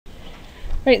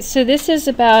Right, so this is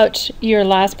about your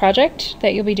last project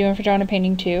that you'll be doing for Drawing and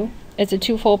Painting 2. It's a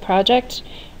twofold project.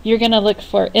 You're going to look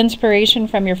for inspiration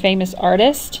from your famous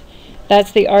artist.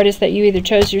 That's the artist that you either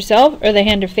chose yourself or the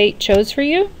hand of fate chose for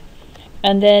you.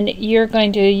 And then you're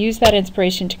going to use that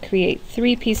inspiration to create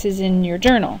 3 pieces in your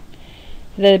journal.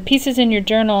 The pieces in your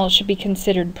journal should be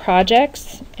considered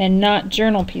projects and not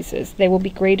journal pieces. They will be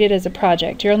graded as a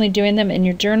project. You're only doing them in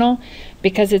your journal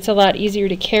because it's a lot easier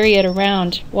to carry it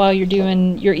around while you're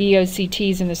doing your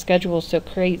EOCTs and the schedule is so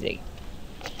crazy.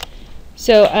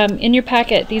 So in your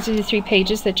packet, these are the 3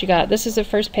 pages that you got. This is the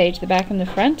first page, the back and the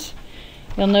front.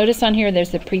 You'll notice on here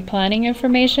there's the pre-planning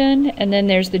information and then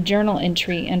there's the journal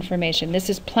entry information. This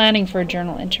is planning for a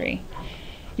journal entry.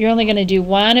 You're only going to do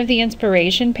 1 of the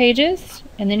inspiration pages,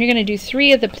 and then you're going to do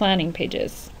 3 of the planning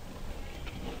pages.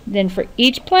 Then for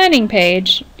each planning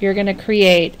page, you're going to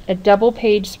create a double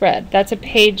page spread. That's a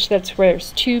page that's where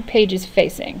there's 2 pages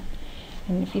facing.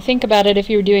 And if you think about it, if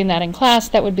you were doing that in class,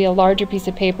 that would be a larger piece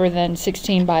of paper than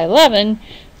 16 by 11,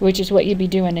 which is what you'd be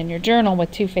doing in your journal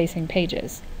with 2 facing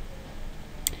pages.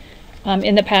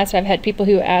 In the past, I've had people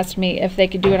who asked me if they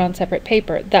could do it on separate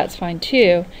paper. That's fine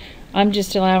too. I'm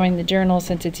just allowing the journal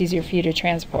since it's easier for you to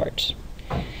transport.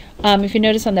 If you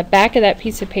notice on the back of that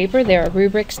piece of paper, there are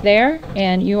rubrics there,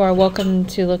 and you are welcome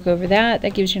to look over that.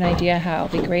 That gives you an idea how I'll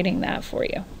be grading that for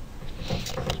you.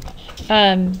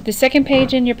 The second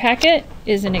page in your packet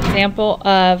is an example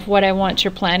of what I want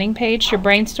your planning page, your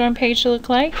brainstorm page to look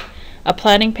like. A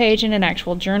planning page and an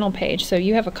actual journal page. So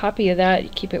you have a copy of that, you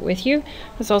keep it with you.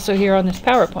 It's also here on this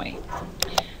PowerPoint.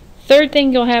 Third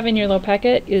thing you'll have in your little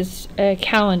packet is a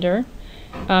calendar.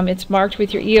 It's marked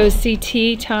with your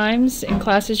EOCT times and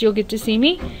classes you'll get to see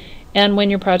me and when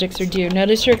your projects are due.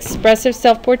 Notice your expressive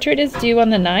self-portrait is due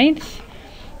on the 9th.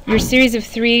 Your series of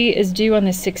 3 is due on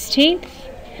the 16th.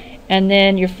 And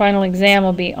then your final exam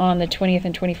will be on the 20th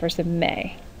and 21st of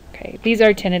May. Okay, these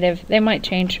are tentative. They might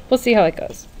change. We'll see how it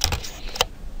goes.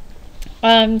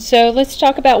 So let's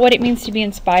talk about what it means to be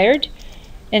inspired.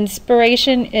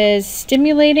 Inspiration is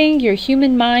stimulating your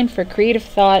human mind for creative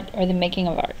thought or the making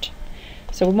of art.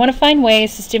 So we want to find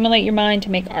ways to stimulate your mind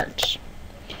to make art.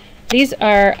 These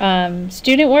are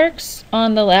student works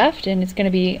on the left, and it's going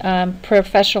to be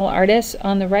professional artists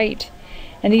on the right.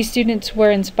 And these students were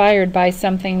inspired by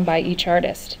something by each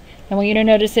artist. I want you to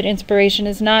notice that inspiration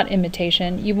is not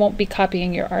imitation. You won't be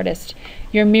copying your artist.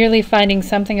 You're merely finding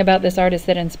something about this artist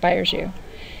that inspires you.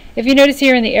 If you notice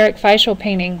here in the Eric Feischl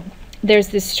painting, there's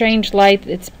this strange light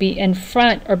that's in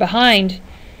front or behind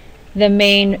the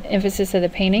main emphasis of the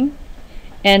painting.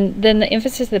 And then the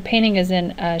emphasis of the painting is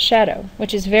in shadow,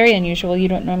 which is very unusual. You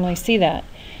don't normally see that.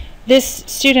 This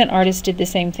student artist did the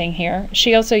same thing here.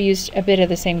 She also used a bit of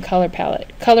the same color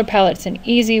palette. Color palette's an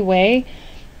easy way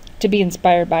to be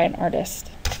inspired by an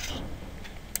artist.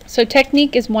 So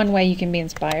technique is one way you can be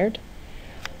inspired.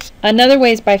 Another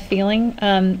way is by feeling.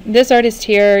 This artist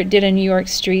here did a New York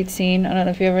street scene. I don't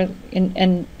know if you ever,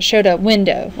 and showed a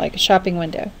window, like a shopping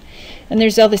window. And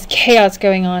there's all this chaos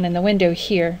going on in the window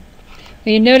here.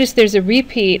 Well, you notice there's a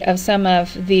repeat of some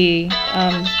of the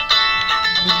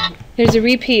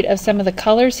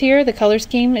colors here. The color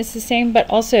scheme is the same, but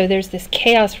also there's this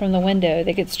chaos from the window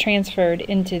that gets transferred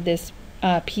into this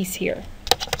piece here.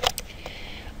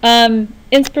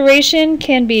 Inspiration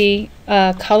can be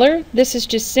color. This is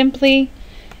just simply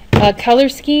a color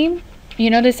scheme.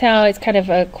 You notice how it's kind of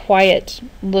a quiet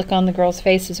look on the girl's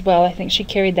face as well. I think she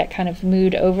carried that kind of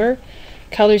mood over.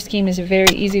 Color scheme is a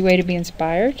very easy way to be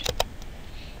inspired.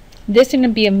 This is going to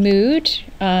be a mood.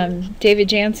 David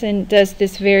Jansen does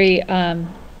this very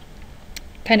kind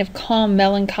of calm,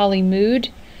 melancholy mood.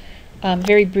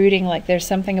 Very brooding, like there's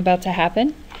something about to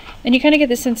happen. And you kind of get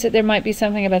the sense that there might be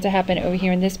something about to happen over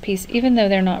here in this piece, even though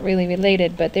they're not really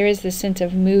related, but there is this sense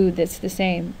of mood that's the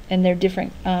same, and they're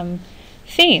different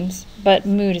themes, but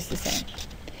mood is the same.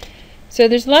 So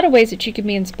there's a lot of ways that you can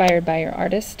be inspired by your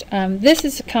artist. This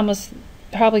is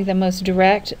probably the most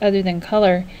direct, other than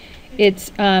color.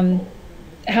 It's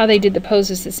how they did the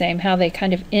poses the same, how they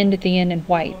kind of end at the end in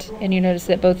white, and you notice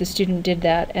that both the student did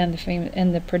that and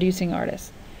the producing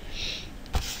artist.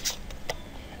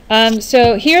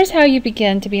 So here's how you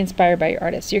begin to be inspired by your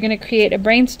artist. You're going to create a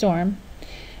brainstorm.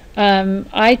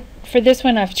 For this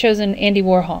one, I've chosen Andy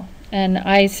Warhol. And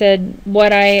I said,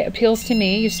 what appeals to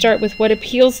me. You start with what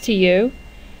appeals to you.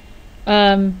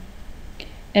 And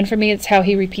for me, it's how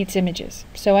he repeats images.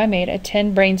 So I made a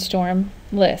 10 brainstorm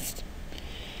list.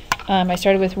 I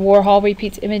started with Warhol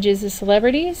repeats images of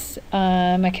celebrities.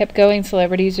 I kept going.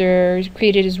 Celebrities are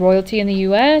created as royalty in the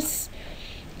U.S.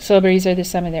 Celebrities are the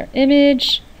sum of their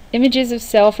image. Images of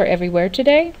self are everywhere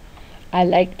today. I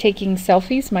like taking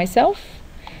selfies myself.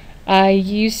 I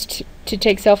used to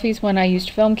take selfies when I used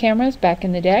film cameras back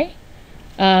in the day.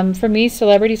 For me,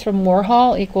 celebrities from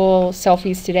Warhol equal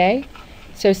selfies today.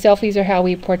 So selfies are how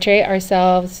we portray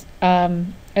ourselves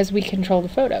as we control the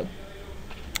photo.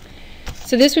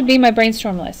 So this would be my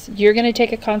brainstorm list. You're going to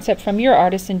take a concept from your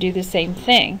artist and do the same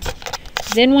thing.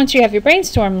 Then once you have your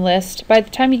brainstorm list, by the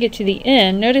time you get to the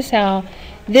end, notice how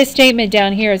this statement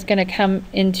down here is going to come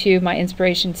into my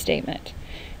inspiration statement.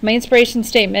 My inspiration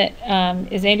statement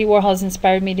is Andy Warhol has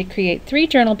inspired me to create 3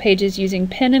 journal pages using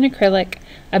pen and acrylic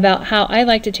about how I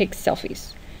like to take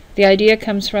selfies. The idea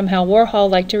comes from how Warhol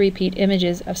liked to repeat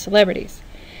images of celebrities.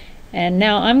 And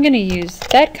now I'm going to use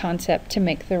that concept to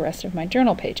make the rest of my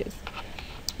journal pages.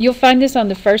 You'll find this on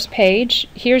the first page.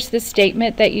 Here's the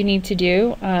statement that you need to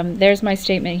do. There's my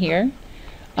statement here.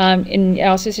 And it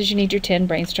also says you need your 10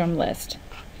 brainstorm list.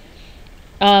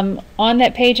 On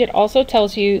that page, it also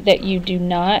tells you that you do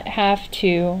not have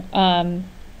to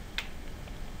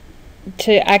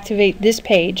activate this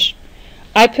page.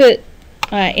 I put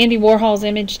Andy Warhol's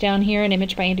image down here, an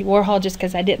image by Andy Warhol, just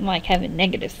because I didn't like having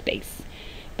negative space.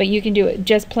 But you can do it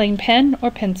just plain pen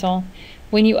or pencil.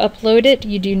 When you upload it,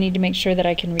 you do need to make sure that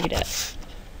I can read it.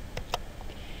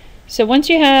 So once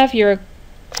you have your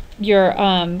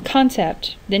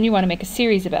concept, then you want to make a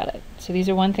series about it. So these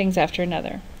are one things after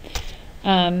another.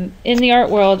 In the art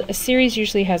world, a series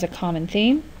usually has a common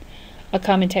theme, a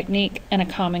common technique, and a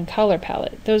common color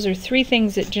palette. Those are 3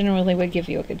 things that generally would give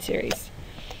you a good series.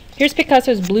 Here's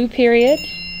Picasso's blue period.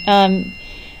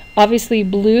 Obviously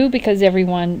blue because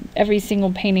every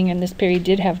single painting in this period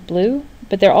did have blue,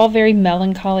 but they're all very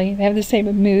melancholy. They have the same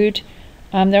mood.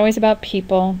 They're always about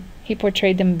people. He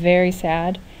portrayed them very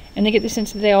sad, and they get the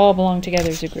sense that they all belong together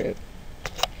as a group.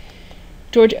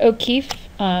 Georgia O'Keeffe,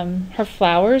 her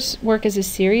flowers work as a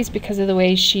series because of the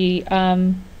way she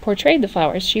portrayed the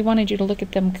flowers. She wanted you to look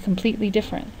at them completely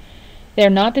different. They're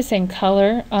not the same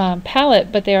color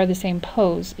palette, but they are the same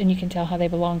pose, and you can tell how they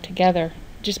belong together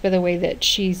just by the way that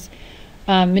she's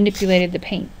manipulated the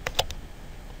paint.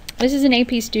 This is an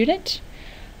AP student,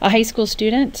 a high school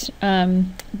student.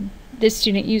 This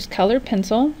student used colored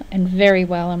pencil, and very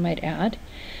well, I might add.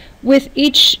 With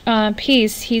each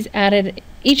piece, he's added,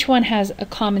 each one has a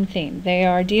common theme. They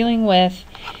are dealing with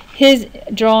his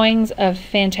drawings of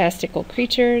fantastical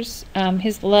creatures,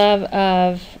 his love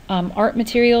of art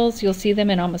materials. You'll see them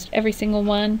in almost every single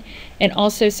one, and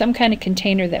also some kind of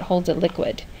container that holds a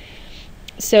liquid.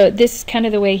 So this is kind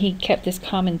of the way he kept this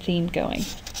common theme going.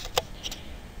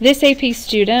 This AP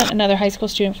student, another high school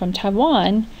student from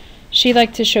Taiwan, she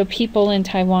liked to show people in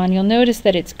Taiwan. You'll notice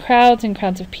that it's crowds and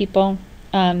crowds of people.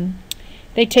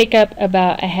 They take up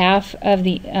about a half of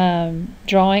the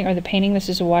drawing or the painting. This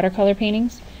is a watercolor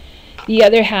paintings. The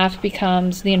other half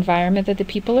becomes the environment that the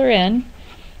people are in.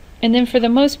 And then for the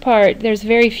most part, there's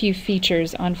very few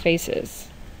features on faces.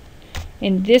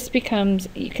 And this becomes,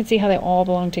 you can see how they all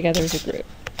belong together as a group.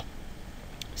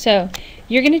 So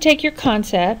you're going to take your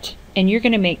concept and you're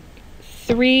going to make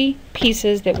 3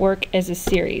 pieces that work as a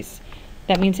series.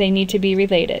 That means they need to be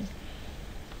related.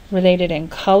 Related in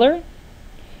color,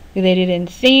 related in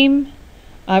theme,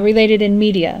 related in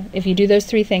media. If you do those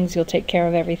 3 things, you'll take care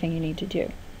of everything you need to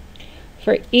do.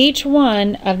 For each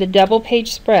one of the double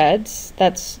page spreads,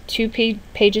 that's 2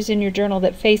 pages in your journal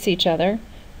that face each other,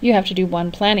 you have to do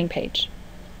 1 planning page.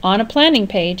 On a planning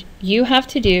page, you have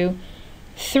to do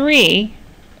 3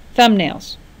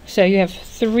 thumbnails. So you have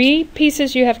 3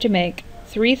 pieces you have to make,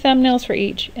 3 thumbnails for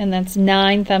each, and that's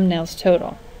 9 thumbnails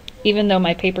total, even though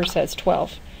my paper says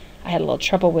 12. I had a little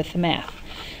trouble with the math.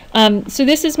 So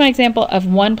this is my example of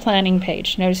 1 planning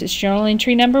page. Notice it's journal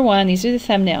entry number 1. These are the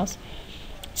thumbnails.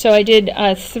 So I did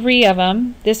 3 of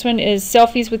them. This one is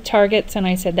selfies with targets, and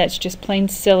I said that's just plain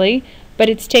silly, but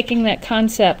it's taking that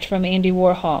concept from Andy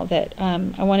Warhol that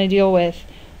I want to deal with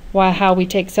how we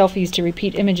take selfies to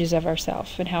repeat images of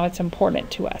ourselves and how it's important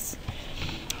to us.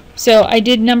 So I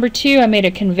did number 2. I made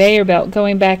a conveyor belt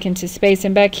going back into space,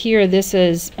 and back here this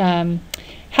is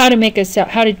how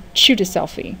to shoot a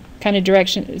selfie, kind of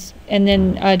directions, and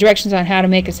then directions on how to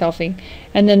make a selfie.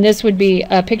 And then this would be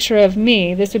a picture of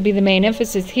me. This would be the main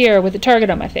emphasis here with a target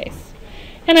on my face.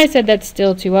 And I said that's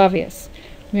still too obvious.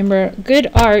 Remember,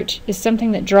 good art is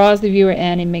something that draws the viewer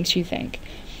in and makes you think.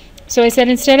 So I said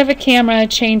instead of a camera,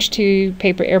 change to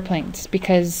paper airplanes,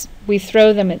 because we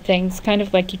throw them at things, kind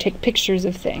of like you take pictures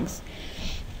of things.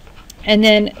 And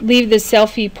then leave the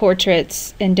selfie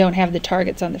portraits and don't have the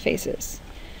targets on the faces.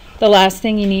 The last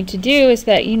thing you need to do is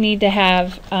that you need to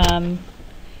have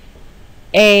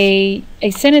a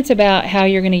sentence about how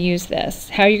you're going to use this,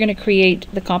 how you're going to create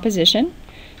the composition.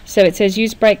 So it says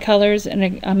use bright colors, and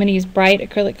I'm going to use bright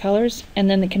acrylic colors, and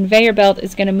then the conveyor belt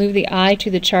is going to move the eye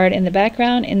to the chart in the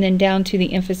background and then down to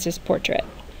the emphasis portrait.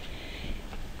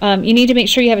 You need to make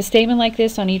sure you have a statement like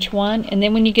this on each one, and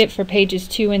then when you get for pages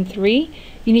 2 and 3,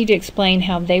 you need to explain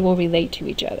how they will relate to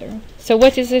each other. So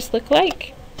what does this look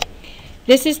like?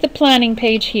 This is the planning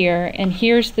page here, and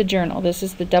here's the journal. This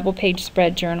is the double page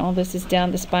spread journal. This is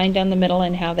down the spine down the middle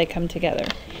and how they come together.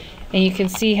 And you can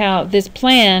see how this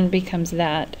plan becomes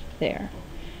that there.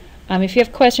 If you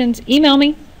have questions, email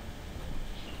me.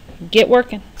 Get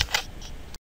working.